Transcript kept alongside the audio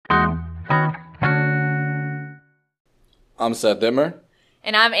I'm Seth Dimmer.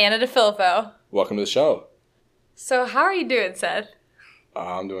 And I'm Anna DeFilippo. Welcome to the show. So how are you doing, Seth?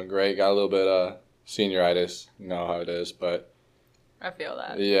 I'm doing great. Got a little bit senioritis. You know how it is, but I feel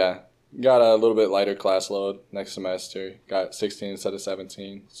that. yeah. Got a little bit lighter class load next semester. Got 16 instead of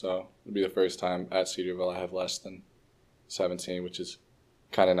 17, so it'll be the first time at Cedarville I have less than 17, which is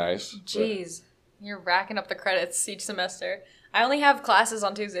kind of nice. Jeez, you're racking up the credits each semester. I only have classes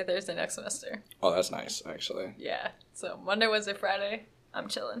on Tuesday, Thursday next semester. Oh, that's nice, actually. Yeah, so Monday, Wednesday, Friday, I'm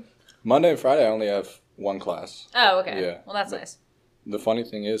chilling. Monday and Friday I only have one class. Oh, okay. Yeah. Well, that's nice. The funny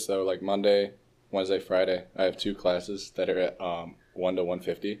thing is, though, like Monday, Wednesday, Friday, I have two classes that are at 1 to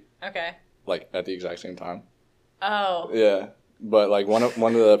 150. Okay. Like at the exact same time. Oh. Yeah, but like one of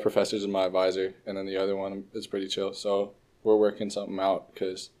the professors is my advisor, and then the other one is pretty chill. So we're working something out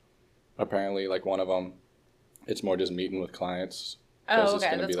because apparently, like one of them, it's more just meeting with clients because it's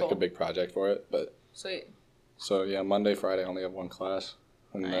gonna be like a big project for it. But sweet. So yeah, Monday, Friday, I only have one class,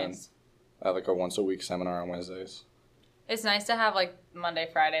 and then Nice. I have like a once a week seminar on Wednesdays. It's nice to have like Monday,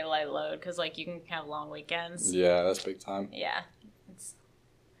 Friday light load because like you can have long weekends. Yeah, that's big time. Yeah, it's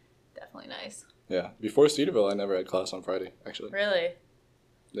definitely nice. Yeah, before Cedarville, I never had class on Friday actually. Really?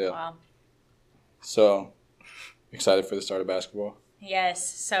 Yeah. Wow. So excited for the start of basketball.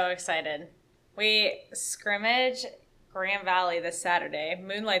 Yes, so excited. We scrimmage Grand Valley this Saturday.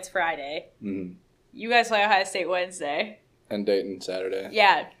 Moonlight's Friday. Mm-hmm. You guys play Ohio State Wednesday. And Dayton Saturday.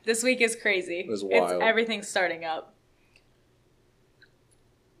 Yeah, this week is crazy. It was wild. Everything's starting up.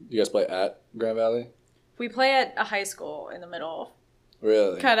 You guys play at Grand Valley? We play at a high school in the middle.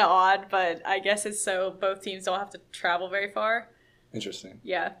 Really? Kind of odd, but I guess it's so both teams don't have to travel very far. Interesting.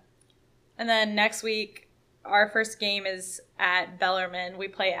 Yeah. And then next week, our first game is at Bellarmine. We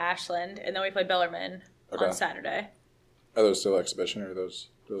play Ashland, and then we play Bellarmine on Saturday. Are those still exhibition, or those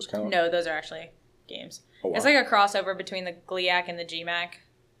count? No, those are actually games. Oh, wow. It's like a crossover between the GLIAC and the GMAC.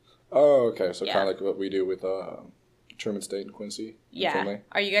 Oh, okay. So Yeah. kind of like what we do with Truman State and Quincy. Yeah. Finley.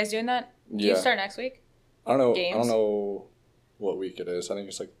 Are you guys doing that? Do Yeah. you start next week? I don't know. Games? I don't know what week it is. I think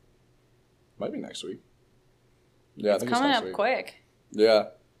it's like might be next week. Yeah, I It's think coming it's up next week. quick. Yeah,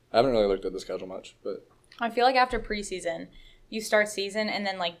 I haven't really looked at the schedule much, but I feel like after preseason, you start season and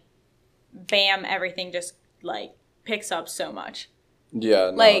then like, bam, everything just like picks up so much. yeah,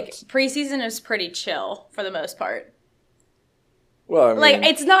 no, Like preseason is pretty chill for the most part. well, I mean, Like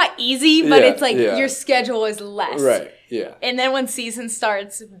it's not easy, but Yeah, it's like yeah. your schedule is less. right, yeah, And then when season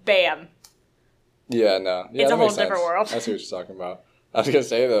starts, bam. yeah, no, yeah, It's that a whole makes sense. different world. I see what you're talking about. I was gonna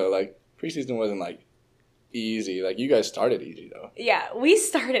say though, like preseason wasn't like easy. Like you guys started easy though. Yeah, we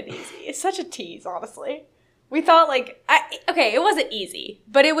started easy. It's such a tease, honestly. We thought like, okay, it wasn't easy,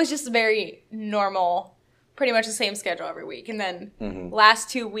 but it was just very normal, pretty much the same schedule every week. And then last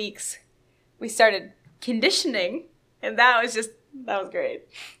 2 weeks, we started conditioning, and that was great.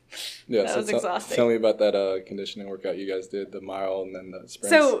 Yeah, That was exhausting. Tell me about that conditioning workout you guys did, the mile and then the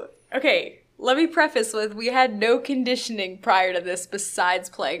sprints. So, okay, let me preface with we had no conditioning prior to this besides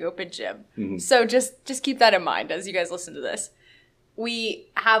playing open gym. Mm-hmm. So just keep that in mind as you guys listen to this. We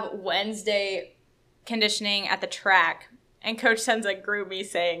have Wednesday conditioning at the track, and Coach sends a group me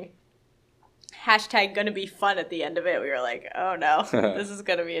saying, hashtag gonna be fun at the end of it. We were like, oh no, this is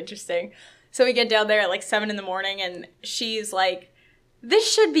gonna be interesting. So we get down there at like 7 in the morning, and she's like,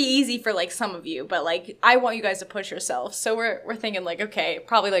 this should be easy for like some of you, but like I want you guys to push yourselves. So we're thinking like, okay,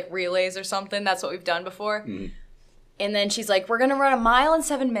 probably like relays or something. That's what we've done before. Mm-hmm. And then she's like, we're gonna run a mile in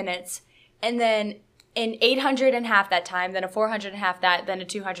 7 minutes, and then an 800 and half that time, then a 400 and half that, then a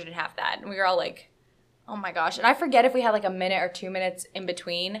 200 and half that. And we were all like, oh my gosh. And I forget if we had like a minute or 2 minutes in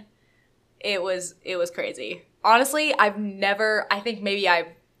between. It was crazy. Honestly, I think maybe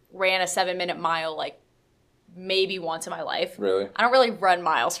I ran a 7-minute mile like maybe once in my life. Really? I don't really run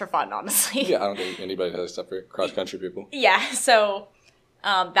miles for fun, honestly. Yeah, I don't think anybody does except for cross country people. Yeah, so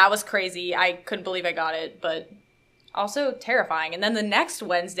that was crazy. I couldn't believe I got it, but also terrifying. And then the next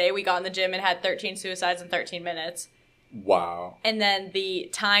Wednesday, we got in the gym and had 13 suicides in 13 minutes. Wow. And then the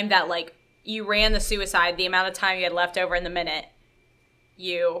time that, like, you ran the suicide, the amount of time you had left over in the minute,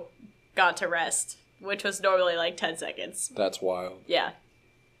 you got to rest, which was normally like 10 seconds. That's wild. Yeah.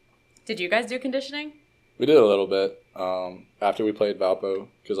 Did you guys do conditioning? We did a little bit after we played Valpo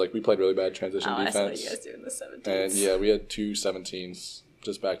because like we played really bad transition defense. I saw you guys doing the 17s. And yeah, we had 2 17s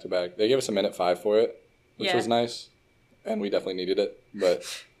just back to back. They gave us a minute 5 for it, which was nice, and we definitely needed it. But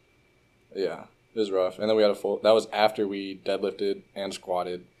yeah, it was rough. And then we had that was after we deadlifted and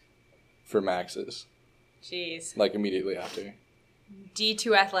squatted for maxes. Jeez. Like immediately after.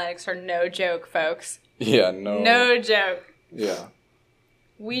 D2 athletics are no joke, folks. Yeah, no. No joke. Yeah.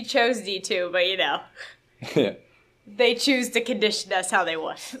 We chose D2, but you know. Yeah. they choose to condition us how they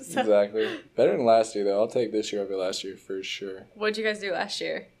want. So. Exactly. Better than last year, though. I'll take this year over last year for sure. What'd you guys do last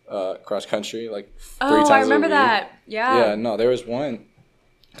year? Cross country, like 3 times Oh, I remember a week. that. Yeah. Yeah, no, there was one.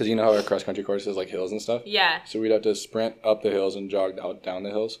 Because you know how our cross country course is like hills and stuff? Yeah. So we'd have to sprint up the hills and jog down the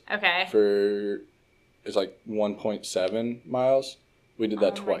hills. Okay. It's like 1.7 miles. We did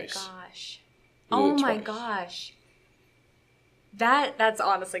that twice. Oh my gosh. Oh my gosh. That's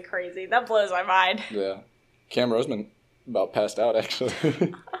honestly crazy. That blows my mind. Yeah. Cam Roseman about passed out, actually.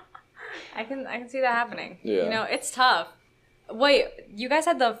 I can see that happening. Yeah. You know, it's tough. Wait, you guys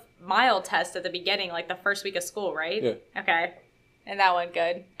had the mile test at the beginning, like the first week of school, right? Yeah. Okay. And that went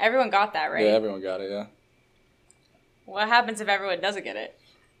good. Everyone got that, right? Yeah, everyone got it, yeah. What happens if everyone doesn't get it?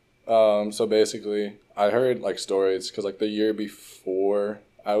 So basically, I heard like stories because like the year before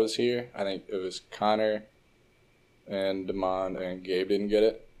I was here, I think it was Connor and Damon and Gabe didn't get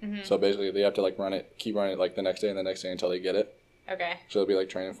it. Mm-hmm. So basically, they have to like keep running it like the next day and the next day until they get it. Okay. So they'll be like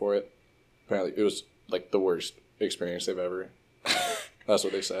training for it. Apparently, it was like the worst experience they've ever. That's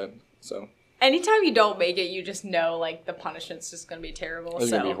what they said. So. Anytime you don't make it, you just know like the punishment's just gonna be terrible. It's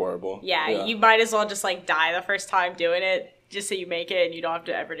gonna be horrible. Yeah, you might as well just like die the first time doing it, just so you make it and you don't have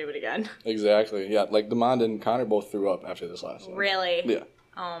to ever do it again. Exactly. Yeah, like Demond and Connor both threw up after this last one. Really? Yeah.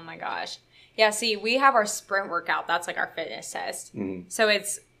 Oh my gosh. Yeah. See, we have our sprint workout. That's like our fitness test. Mm-hmm. So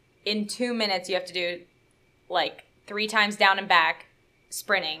it's in 2 minutes. You have to do like 3 times down and back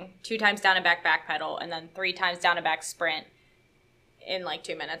sprinting, 2 times down and back pedal, and then 3 times down and back sprint. In like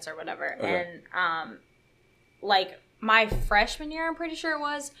 2 minutes or whatever. Okay. And like my freshman year, I'm pretty sure it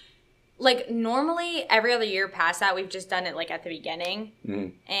was, like normally every other year past that we've just done it like at the beginning.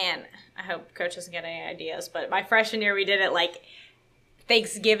 Mm-hmm. And I hope coach doesn't get any ideas, but my freshman year we did it like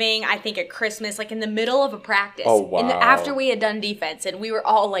Thanksgiving, I think at Christmas, like in the middle of a practice. Oh wow. After we had done defense, and we were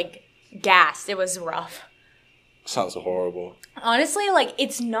all like gassed. It was rough. Sounds horrible. Honestly, like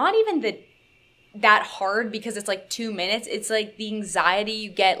it's not even that hard because it's like 2 minutes. It's like the anxiety you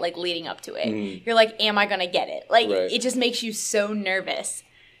get like leading up to it. Mm. You're like, am I gonna get it? Like It just makes you so nervous.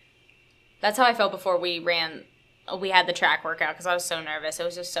 That's how I felt before we had the track workout because I was so nervous. It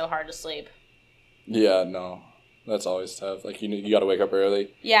was just so hard to sleep. Yeah, no. That's always tough. Like you gotta wake up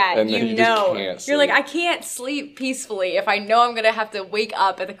early. Yeah, and you know. You're like, I can't sleep peacefully if I know I'm gonna have to wake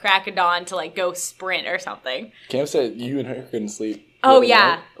up at the crack of dawn to like go sprint or something. Cam said you and her couldn't sleep. Oh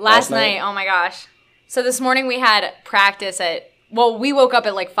yeah, last night. Oh my gosh. So this morning we had practice we woke up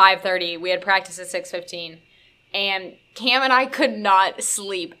at like 5:30. We had practice at 6:15. And Cam and I could not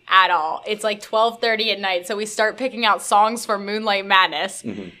sleep at all. It's like 12:30 at night, so we start picking out songs for Moonlight Madness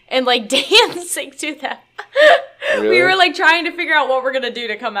and like dancing to them. Really? We were like trying to figure out what we're gonna do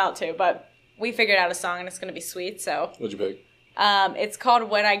to come out to, but we figured out a song and it's gonna be sweet. So what'd you pick? It's called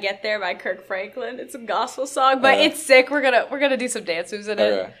 "When I Get There" by Kirk Franklin. It's a gospel song, but it's sick. We're gonna do some dance moves in it.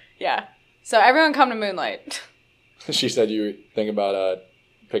 Okay. Yeah. So everyone come to Moonlight. She said you were thinking about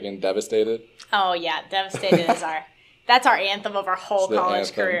picking "Devastated." Oh yeah, "Devastated" is that's our anthem of our whole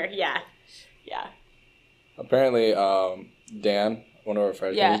college career. Yeah. Yeah. Apparently, Dan, one of our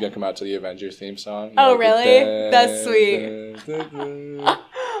freshmen, he's gonna come out to the Avengers theme song. Oh really? That's sweet.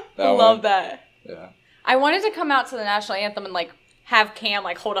 Love that. Yeah. I wanted to come out to the national anthem and like have Cam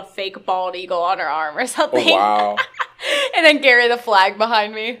like hold a fake bald eagle on her arm or something. Oh wow. And then carry the flag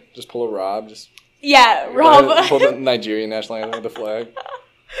behind me. Just pull a Rob. Rob. Pull the Nigerian national anthem with the flag.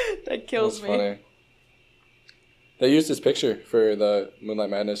 That kills me. Funny. They used this picture for the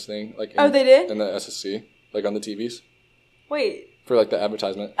Moonlight Madness thing. Like they did? In the SSC. Like on the TVs. Wait. For like the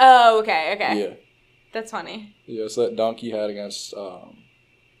advertisement. Oh, okay. Yeah. That's funny. Yeah, so that Donkey had against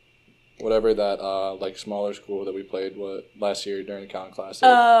whatever that like smaller school that we played last year during the Callan Classic.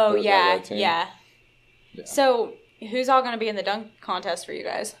 Oh, yeah. So, who's all going to be in the dunk contest for you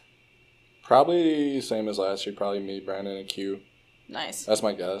guys? Probably same as last year. Probably me, Brandon, and Q. Nice. That's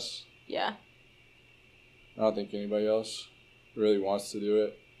my guess. Yeah. I don't think anybody else really wants to do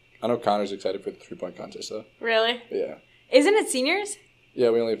it. I know Connor's excited for the 3-point contest, though. Really? Yeah. Isn't it seniors? Yeah,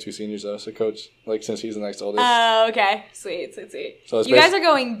 we only have 2 seniors, though. So, Coach, like, since he's the next oldest. Oh, okay. Sweet. So you guys are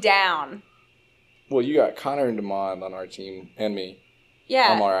going down. Well, you got Connor and Damon on our team, and me.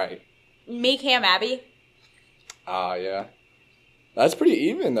 Yeah. I'm all right. Me, Cam, Abby. Yeah. That's pretty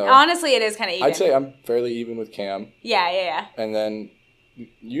even, though. Honestly, it is kind of even. I'd say I'm fairly even with Cam. Yeah. And then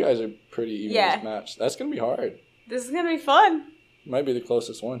you guys are pretty even as matched. That's going to be hard. This is going to be fun. Might be the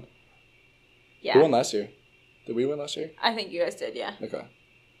closest one. Yeah. Who won last year? Did we win last year? I think you guys did, yeah. Okay.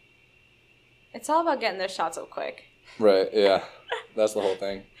 It's all about getting those shots up quick. Right, yeah. That's the whole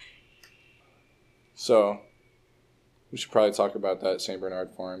thing. So, We should probably talk about that St.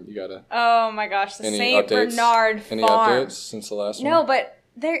 Bernard farm. You gotta. Oh my gosh, the St. Bernard farm. Any updates since the last one? No, but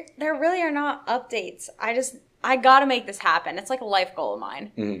there really are not updates. I gotta make this happen. It's like a life goal of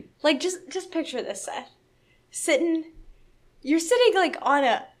mine. Mm-hmm. Like just picture this, Seth. You're sitting like on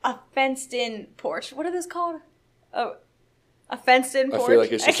a fenced-in porch. What are those called? A fenced-in porch? I feel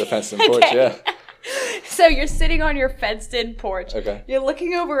like it's just a fenced-in porch, yeah. So you're sitting on your fenced-in porch. Okay. You're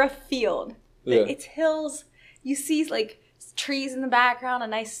looking over a field. Yeah. It's hills. You see like trees in the background, a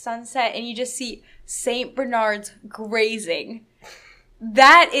nice sunset, and you just see St. Bernards grazing.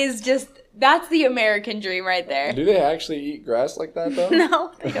 That's the American dream right there. Do they actually eat grass like that, though?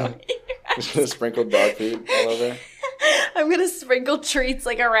 No, they don't eat grass. Just gonna sprinkle dog food all over? I'm gonna sprinkle treats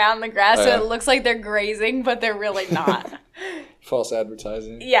like around the grass so it looks like they're grazing, but they're really not. False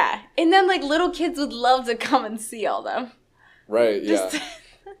advertising. Yeah. And then like little kids would love to come and see all them. Right, yeah.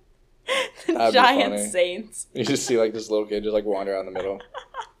 The giant saints. You just see like this little kid just like wander out in the middle.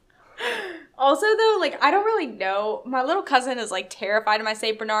 Also though, like I don't really know. My little cousin is like terrified of my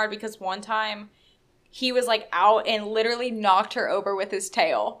St. Bernard because one time he was like out and literally knocked her over with his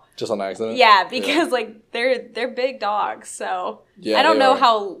tail. Just on accident? Yeah, because like they're big dogs, so yeah, I don't know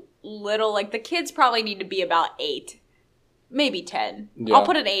how little, like the kids probably need to be about 8. Maybe 10. Yeah. I'll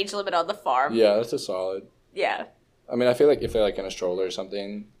put an age limit on the farm. Yeah, that's a solid. Yeah. I mean, I feel like if they're like in a stroller or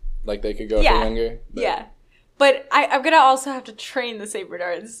something, like they could go if they're younger. But. Yeah. But I'm going to also have to train the St.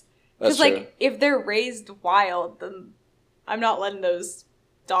 Bernards. Because like if they're raised wild, then I'm not letting those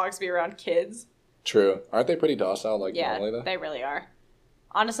dogs be around kids. True. Aren't they pretty docile normally though? Yeah, they really are.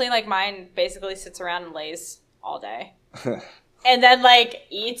 Honestly, like mine basically sits around and lays all day. And then like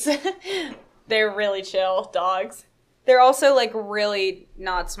eats. They're really chill dogs. They're also, like, really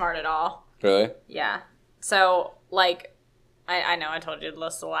not smart at all. Really? Yeah. So, like, I know I told you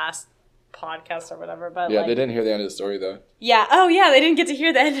this the last podcast or whatever, but, yeah, they didn't hear the end of the story, though. Yeah. Oh, yeah, they didn't get to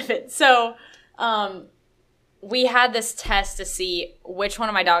hear the end of it. So, we had this test to see which one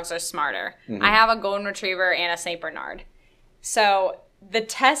of my dogs are smarter. Mm-hmm. I have a Golden Retriever and a St. Bernard. So, the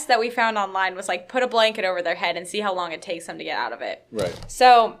test that we found online was, like, put a blanket over their head and see how long it takes them to get out of it. Right.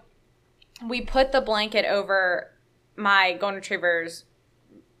 So, we put the blanket over my Golden Retriever's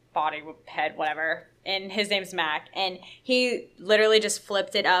body, head, whatever, and his name's Mac, and he literally just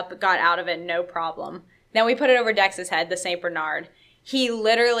flipped it up, got out of it, no problem. Then we put it over Dex's head, the St. Bernard. He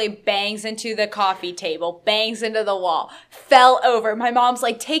literally bangs into the coffee table, bangs into the wall, fell over. My mom's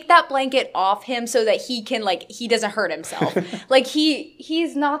like, take that blanket off him so that he can, like, he doesn't hurt himself. Like,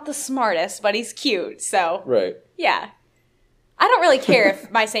 he's not the smartest, but he's cute, so. Right. Yeah. I don't really care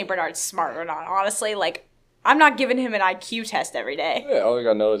if my St. Bernard's smart or not, honestly. Like, I'm not giving him an IQ test every day. Yeah, all I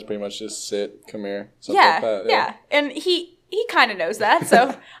gotta know is pretty much just sit, come here, something like that. Yeah. And he kind of knows that, so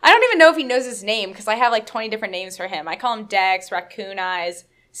I don't even know if he knows his name, because I have like 20 different names for him. I call him Dex, Raccoon Eyes,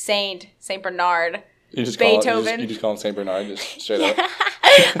 St. Bernard, Beethoven. You just call him St. Bernard, just straight up.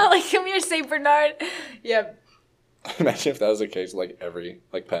 I'm like, come here, St. Bernard. Yeah. Imagine if that was the case, like every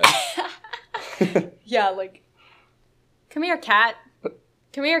pet. Yeah, like, come here, cat.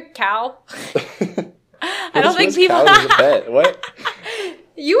 Come here, cow. I don't think people. Cow is a pet. What?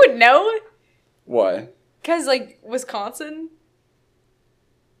 You would know. Why? Because like Wisconsin.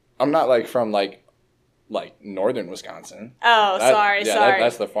 I'm not like from like northern Wisconsin. Oh, sorry.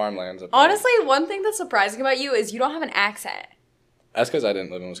 That's the farmlands. Honestly, one thing that's surprising about you is you don't have an accent. That's because I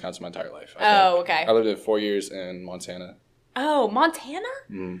didn't live in Wisconsin my entire life. Okay. I lived in 4 years in Montana. Oh, Montana?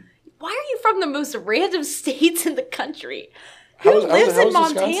 Mm. Why are you from the most random states in the country? Who lives in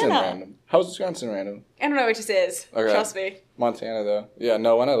Montana? How's Wisconsin random? I don't know what this is. Okay. Trust me. Montana, though. Yeah,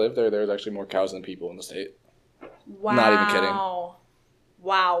 no, when I lived there was actually more cows than people in the state. Wow. Not even kidding.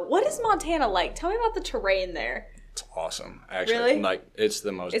 Wow. What is Montana like? Tell me about the terrain there. It's awesome, actually. Really? Like, it's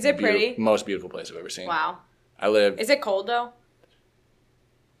the most pretty? Most beautiful place I've ever seen. Wow. Is it cold, though?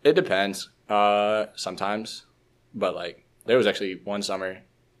 It depends. Sometimes. But, like, there was actually one summer,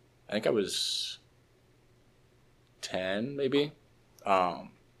 I think I was 10, maybe.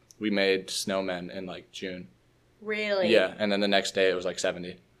 We made snowmen in like June. Really? Yeah, and then the next day it was like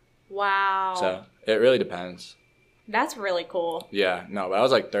 70. Wow. So it really depends. That's really cool. Yeah, no, but I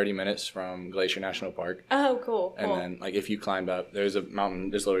was like 30 minutes from Glacier National Park. Oh, cool. And then like if you climbed up, there's a mountain,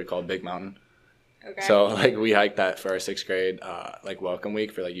 it's literally called Big Mountain. Okay. So like we hiked that for our 6th grade like welcome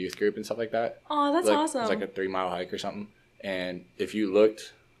week for like youth group and stuff like that. Oh, that's awesome. It's like a 3-mile hike or something. And if you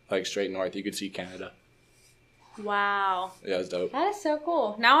looked like straight north, you could see Canada. Wow. Yeah, it's dope. That is so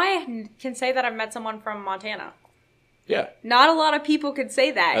cool. Now I can say that I've met someone from Montana. Yeah. Not a lot of people could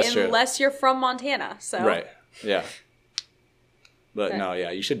say that That's unless you're from Montana. So. Right. Yeah. But no,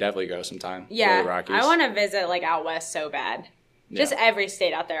 yeah, you should definitely go sometime. Yeah, Go to the Rockies. I want to visit like out west so bad. Just every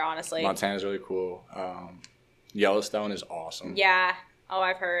state out there, honestly. Montana's really cool. Yellowstone is awesome. Yeah. Oh,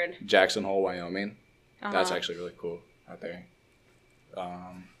 I've heard. Jackson Hole, Wyoming. That's actually really cool out there.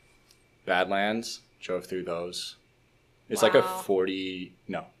 Badlands, drove through those. It's like a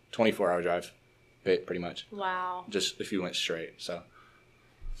 24-hour drive, pretty much. Wow. Just if you went straight. So,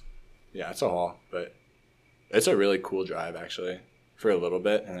 yeah, it's a haul, but it's a really cool drive, actually, for a little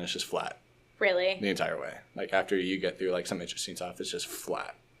bit, and then it's just flat. Really? The entire way. Like, after you get through, like, some interesting stuff, it's just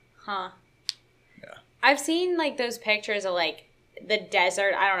flat. Huh. Yeah. I've seen, like, those pictures of, like, the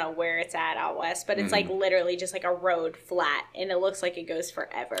desert. I don't know where it's at out west, but it's, like, literally just, like, a road flat, and it looks like it goes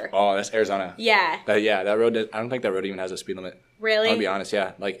forever. Oh, that's Arizona. Yeah. That road, I don't think that road even has a speed limit. Really? I'll be honest,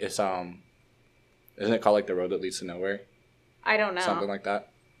 yeah. Like, it's, isn't it called, like, the road that leads to nowhere? I don't know. Something like that?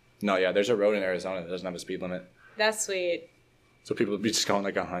 No, yeah, there's a road in Arizona that doesn't have a speed limit. That's sweet. So people would be just going,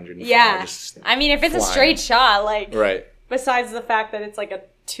 like, 100. Yeah. I mean, if it's a straight shot, like... Right. Besides the fact that it's, like, a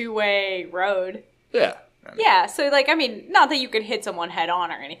two-way road. Yeah. Yeah, so, like, I mean, not that you could hit someone head-on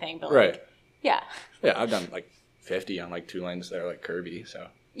or anything, but, like... Right. Yeah. Yeah, I've done, like, 50 on, like, 2 lanes that are, like, curvy, so...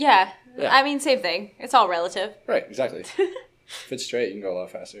 Yeah. I mean, same thing. It's all relative. Right, exactly. If it's straight, you can go a lot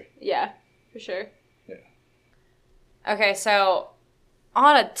faster. Yeah, for sure. Yeah. Okay, so,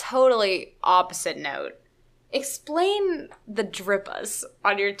 on a totally opposite note, explain the Drippas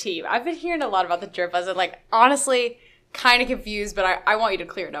on your team. I've been hearing a lot about the Drippas and, like, honestly, kind of confused, but I want you to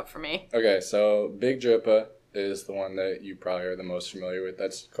clear it up for me. Okay, so Big Drippa is the one that you probably are the most familiar with.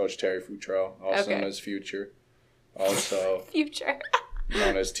 That's Coach Terry Futrell, also known as Future. Also Future.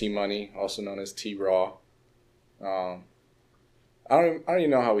 known as T-Money, also known as T-Raw. I don't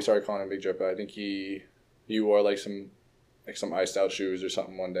even know how we started calling him Big Drippa. I think he wore, like, some iced out shoes or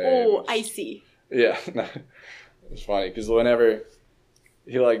something one day. Oh, icy. Yeah, it's funny because whenever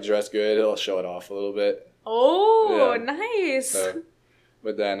he like dress good, he'll show it off a little bit. Oh, yeah. Nice. So,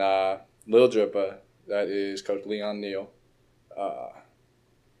 but then Lil Drippa, that is Coach Leon Neal.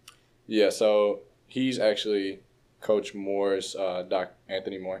 Yeah, so he's actually Coach Moore's Doc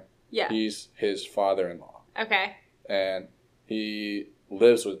Anthony Moore. Yeah. He's his father-in-law. Okay. And he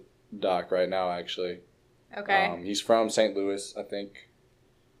lives with Doc right now, actually. Okay. He's from St. Louis, I think.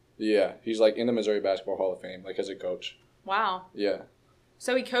 Yeah, he's like in the Missouri Basketball Hall of Fame, like as a coach. Wow. Yeah.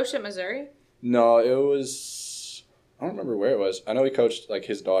 So he coached at Missouri? No, it was, I don't remember where it was. I know he coached like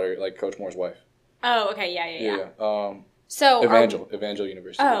his daughter, like Coach Moore's wife. Oh, okay, yeah. So Evangel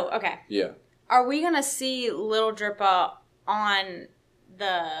University. Oh, okay. Yeah. Are we gonna see Little Drippa on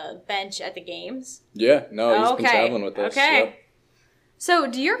the bench at the games? Yeah, no, he's been traveling with us. Okay. Yep. So,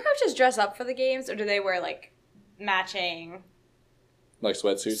 do your coaches dress up for the games, or do they wear like matching? Like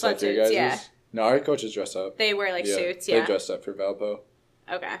sweatsuits like your guys'? Yeah. No, our coaches dress up. They wear like suits, yeah. They dress up for Valpo.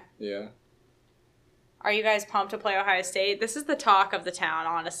 Okay. Yeah. Are you guys pumped to play Ohio State? This is the talk of the town,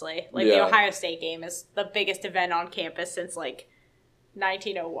 honestly. Like, the Ohio State game is the biggest event on campus since, like,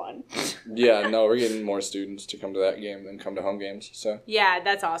 1901. Yeah, no, we're getting more students to come to that game than come to home games, so. Yeah,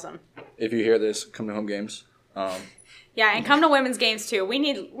 that's awesome. If you hear this, come to home games. Yeah, and come to women's games, too. We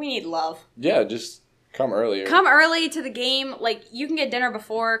need love. Yeah, just come earlier. Come early to the game. Like, you can get dinner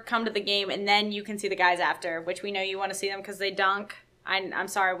before, come to the game, and then you can see the guys after, which we know you want to see them because they dunk. I'm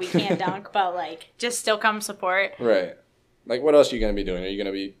sorry we can't dunk, but, like, just still come support. Right. Like, what else are you going to be doing? Are you going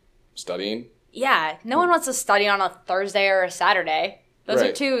to be studying? Yeah. No one wants to study on a Thursday or a Saturday. Those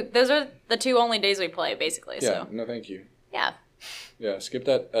are the two only days we play, basically. Yeah, so. No thank you. Yeah. Yeah, skip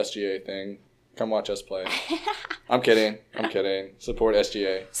that SGA thing. Come watch us play. I'm kidding. Support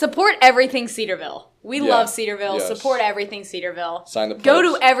SGA. Support everything Cedarville. We love Cedarville. Yes. Support everything Cedarville. Sign the pledge. Go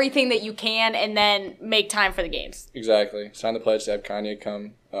to everything that you can and then make time for the games. Exactly. Sign the pledge to have Kanye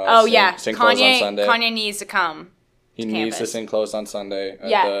come. Sing close on Sunday. Kanye needs to come. He needs to sing close on Sunday at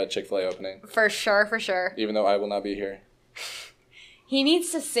the Chick-fil-A opening. For sure. Even though I will not be here. He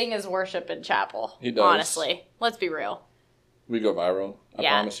needs to sing his worship in chapel. He does. Honestly. Let's be real. We go viral. I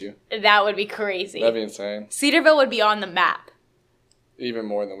promise you. That would be crazy. That'd be insane. Cedarville would be on the map. Even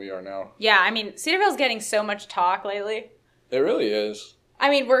more than we are now. Yeah, I mean, Cedarville's getting so much talk lately. It really is. I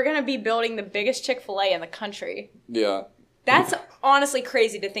mean, we're going to be building the biggest Chick-fil-A in the country. Yeah. That's honestly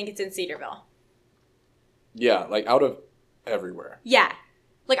crazy to think it's in Cedarville. Yeah, like out of everywhere. Yeah.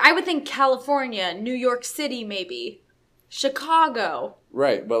 Like, I would think California, New York City maybe, Chicago.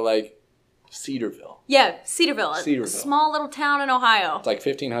 Right, but like Cedarville. Yeah, Cedarville. A small little town in Ohio. It's like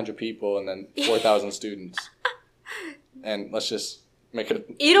 1,500 people and then 4,000 students. And let's just make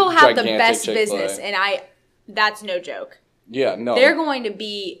it It'll have the best business, and that's no joke. Yeah, no. They're going to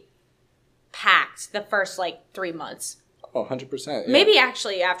be packed the first, 3 months. Oh, 100%. Yeah. Maybe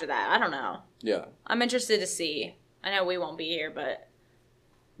actually after that. I don't know. Yeah. I'm interested to see. I know we won't be here, but...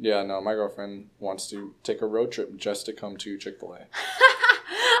 Yeah, no, my girlfriend wants to take a road trip just to come to Chick-fil-A.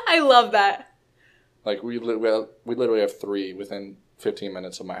 I love that. Like, we literally have 3 within 15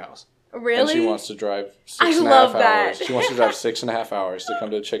 minutes of my house. Really? And she wants to drive 6.5 I hours. love that. She wants to drive 6.5 hours to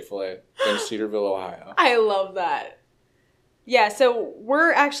come to Chick-fil-A in Cedarville, Ohio. I love that. Yeah, so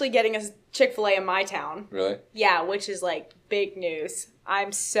we're actually getting a Chick-fil-A in my town. Really? Yeah, which is like big news.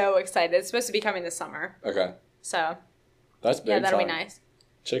 I'm so excited. It's supposed to be coming this summer. Okay. So, That's big. yeah, that'll time. be nice.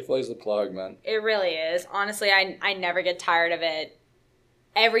 Chick-fil-A's the plug, man. It really is. Honestly, I never get tired of it.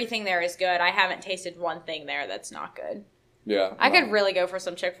 Everything there is good. I haven't tasted one thing there that's not good. Yeah. I could really go for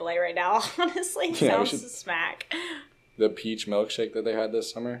some Chick-fil-A right now, honestly. Yeah, Sounds smack. The peach milkshake that they had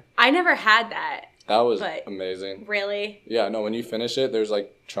this summer. I never had that. That was amazing. Really? Yeah, no, when you finish it, there's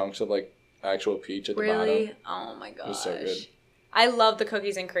like chunks of like actual peach at the bottom. Really? Oh my gosh. It was so good. I love the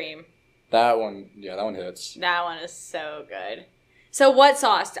cookies and cream. That one hits. That one is so good. So what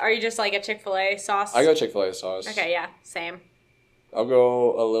sauce? Are you just like a Chick-fil-A sauce? I go Chick-fil-A sauce. Okay, yeah, same. I'll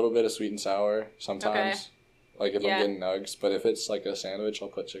go a little bit of sweet and sour sometimes. Okay. Like if I'm getting nugs, but if it's like a sandwich, I'll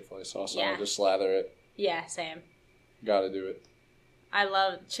put Chick-fil-A sauce on. I'll just slather it. Yeah, same. Gotta do it. I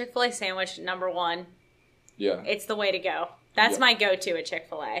love Chick-fil-A sandwich #1. Yeah. It's the way to go. That's my go-to at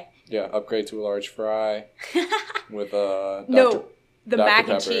Chick-fil-A. Yeah, upgrade to a large fry with the Dr. mac and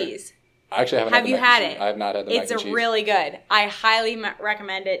Pepper. cheese. I actually haven't Have had the you mac had and cheese. it? I have not had the mac and cheese. It's really good. I highly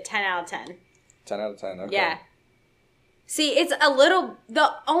recommend it. 10 out of 10. 10 out of 10, okay. Yeah. See, it's a little... The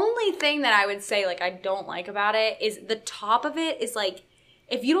only thing that I would say, like, I don't like about it is the top of it is, like...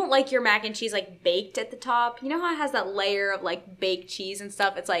 If you don't like your mac and cheese, like, baked at the top, you know how it has that layer of, like, baked cheese and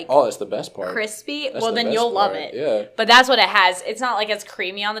stuff? It's, like... Oh, that's the best part. Crispy? That's well, the then best you'll love part. it. Yeah. But that's what it has. It's not like it's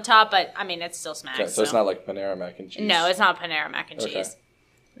creamy on the top, but, I mean, it's still smacks. Okay, so it's not like Panera mac and cheese. No, it's not Panera mac and cheese. Okay.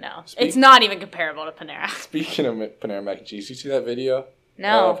 No. It's not even comparable to Panera. Speaking of Panera mac and cheese, you see that video?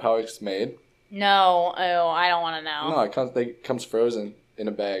 No. Of how it's made? No. Oh, I don't want to know. No, it comes frozen in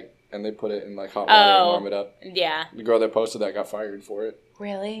a bag, and they put it in like hot water and warm it up. Yeah. The girl that posted that got fired for it.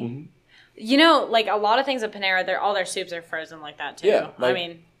 Really? Mm-hmm. You know, like a lot of things at Panera, all their soups are frozen like that too. Yeah. Like, I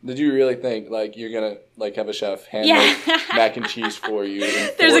mean, did you really think like you're gonna like have a chef hand make mac and cheese for you?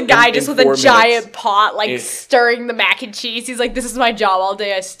 There's a guy just with a giant pot, like It's, stirring the mac and cheese. He's like, "This is my job all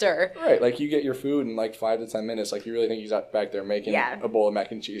day. I stir." Right, like you get your food in like 5 to 10 minutes. Like you really think he's out back there making a bowl of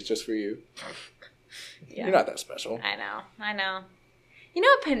mac and cheese just for you? Yeah. You're not that special. I know. You know,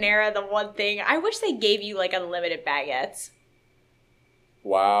 at Panera, the one thing I wish they gave you like unlimited baguettes.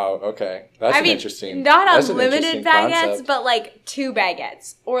 Wow. Okay, that's interesting. Not that's unlimited baguettes, concept. But like 2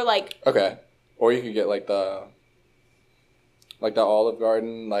 baguettes, or like. Okay, or you could get like the Olive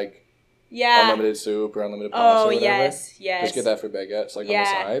Garden unlimited soup or unlimited pasta. Oh, or whatever. yes. Just get that for baguettes, like on the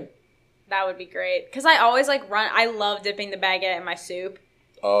side. That would be great because I always I love dipping the baguette in my soup.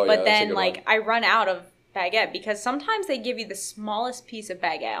 Oh yeah. But then I run out of baguette because sometimes they give you the smallest piece of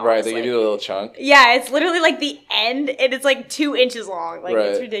baguette. Honestly. Right, they give you the little chunk. Yeah, it's literally like the end, and it's like 2 inches long. Like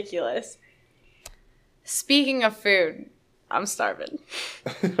it's ridiculous. Speaking of food, I'm starving.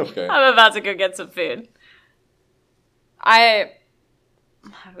 Okay. I'm about to go get some food. How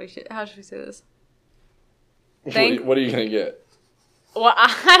should we say this? What are you gonna get? Well,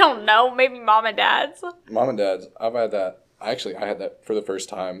 I don't know. Maybe Mom and Dad's. Mom and Dad's. I've had that. I had that for the first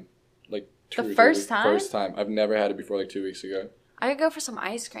time. First time? First time. I've never had it before, like 2 weeks ago. I could go for some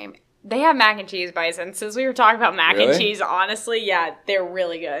ice cream. They have mac and cheese, Bison. Since we were talking about mac and cheese, honestly, yeah, they're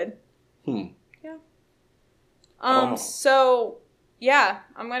really good. Yeah. So, yeah,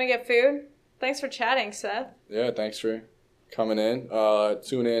 I'm going to get food. Thanks for chatting, Seth. Yeah, thanks for coming in.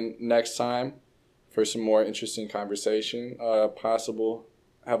 Tune in next time for some more interesting conversation. Possible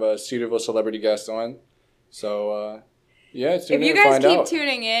have a Cedarville celebrity guest on. So, yeah, if you guys keep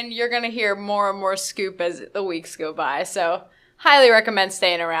tuning in, you're going to hear more and more scoop as the weeks go by. So, highly recommend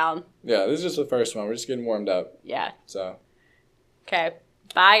staying around. Yeah, this is just the first one. We're just getting warmed up. Yeah. So. Okay.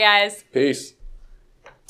 Bye, guys. Peace.